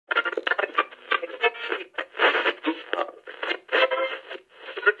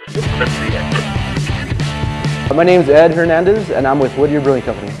My name's Ed Hernandez, and I'm with Whittier Brewing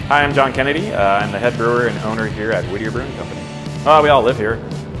Company. Hi, I'm John Kennedy. I'm the head brewer and owner here at Whittier Brewing Company. We all live here.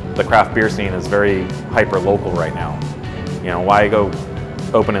 The craft beer scene is very hyper-local right now. You know, why go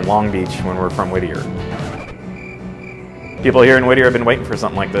open in Long Beach when we're from Whittier? People here in Whittier have been waiting for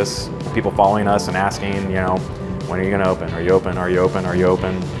something like this. People following us and asking, you know, when are you going to open? Are you open? Are you open? Are you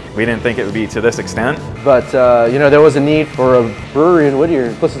open? We didn't think it would be to this extent. But, you know, there was a need for a brewery in Whittier.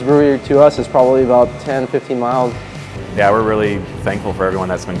 The closest brewery to us is probably about 10, 15 miles. Yeah, we're really thankful for everyone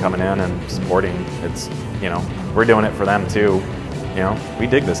that's been coming in and supporting. It's, you know, we're doing it for them too. You know, we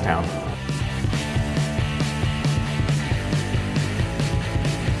dig this town.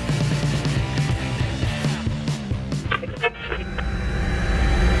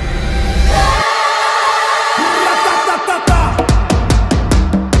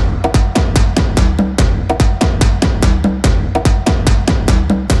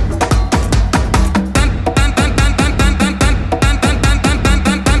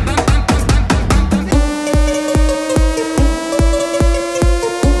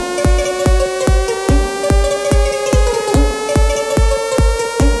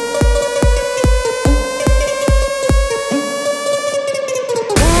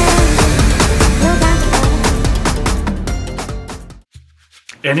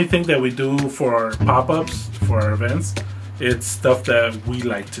 Anything that we do for our pop-ups, for our events, it's stuff that we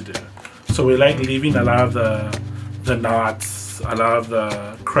like to do. So we like leaving a lot of the knots, a lot of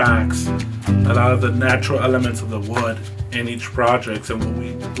the cracks, a lot of the natural elements of the wood in each project,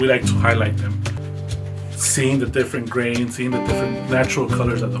 and we like to highlight them. Seeing the different grains, seeing the different natural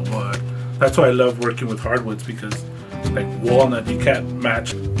colors of the wood. That's why I love working with hardwoods, because like walnut, you can't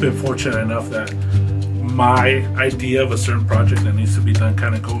match. Been fortunate enough that my idea of a certain project that needs to be done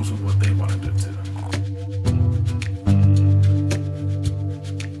kind of goes with what they want to do too.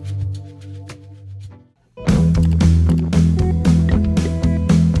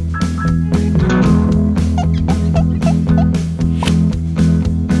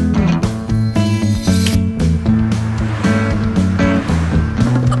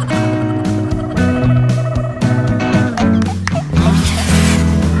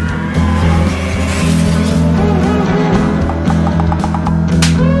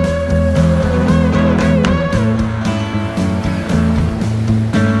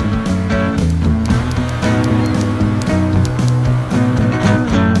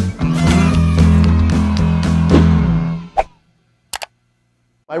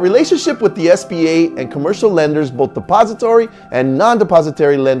 My relationship with the SBA and commercial lenders, both depository and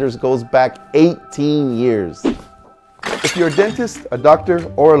non-depository lenders, goes back 18 years. If you're a dentist, a doctor,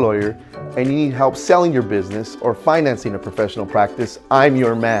 or a lawyer, and you need help selling your business or financing a professional practice, I'm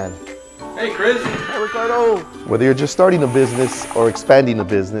your man. Hey Chris. Hey Ricardo. Whether you're just starting a business or expanding a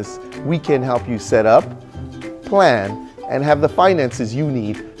business, we can help you set up, plan, and have the finances you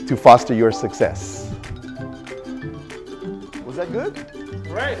need to foster your success. Was that good?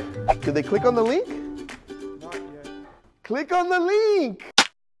 Right. Did they click on the link? Not yet. Click on the link!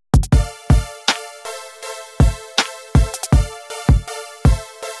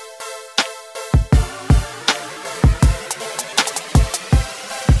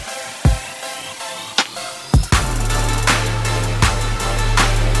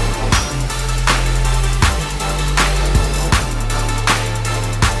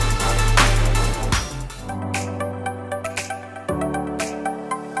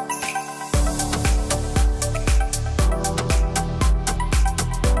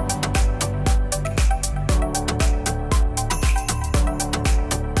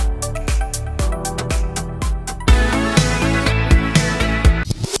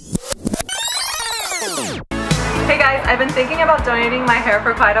 Hey guys, I've been thinking about donating my hair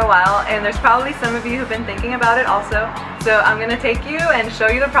for quite a while, and there's probably some of you who've been thinking about it also. So I'm going to take you and show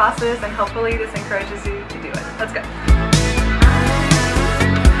you the process, and hopefully this encourages you to do it. Let's go.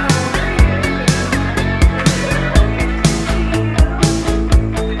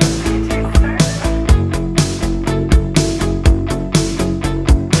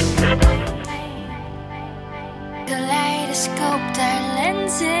 Kaleidoscope our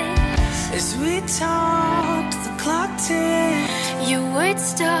lenses as we talked, the clock ticked. Your words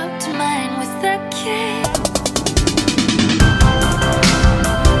stopped mine with a kiss.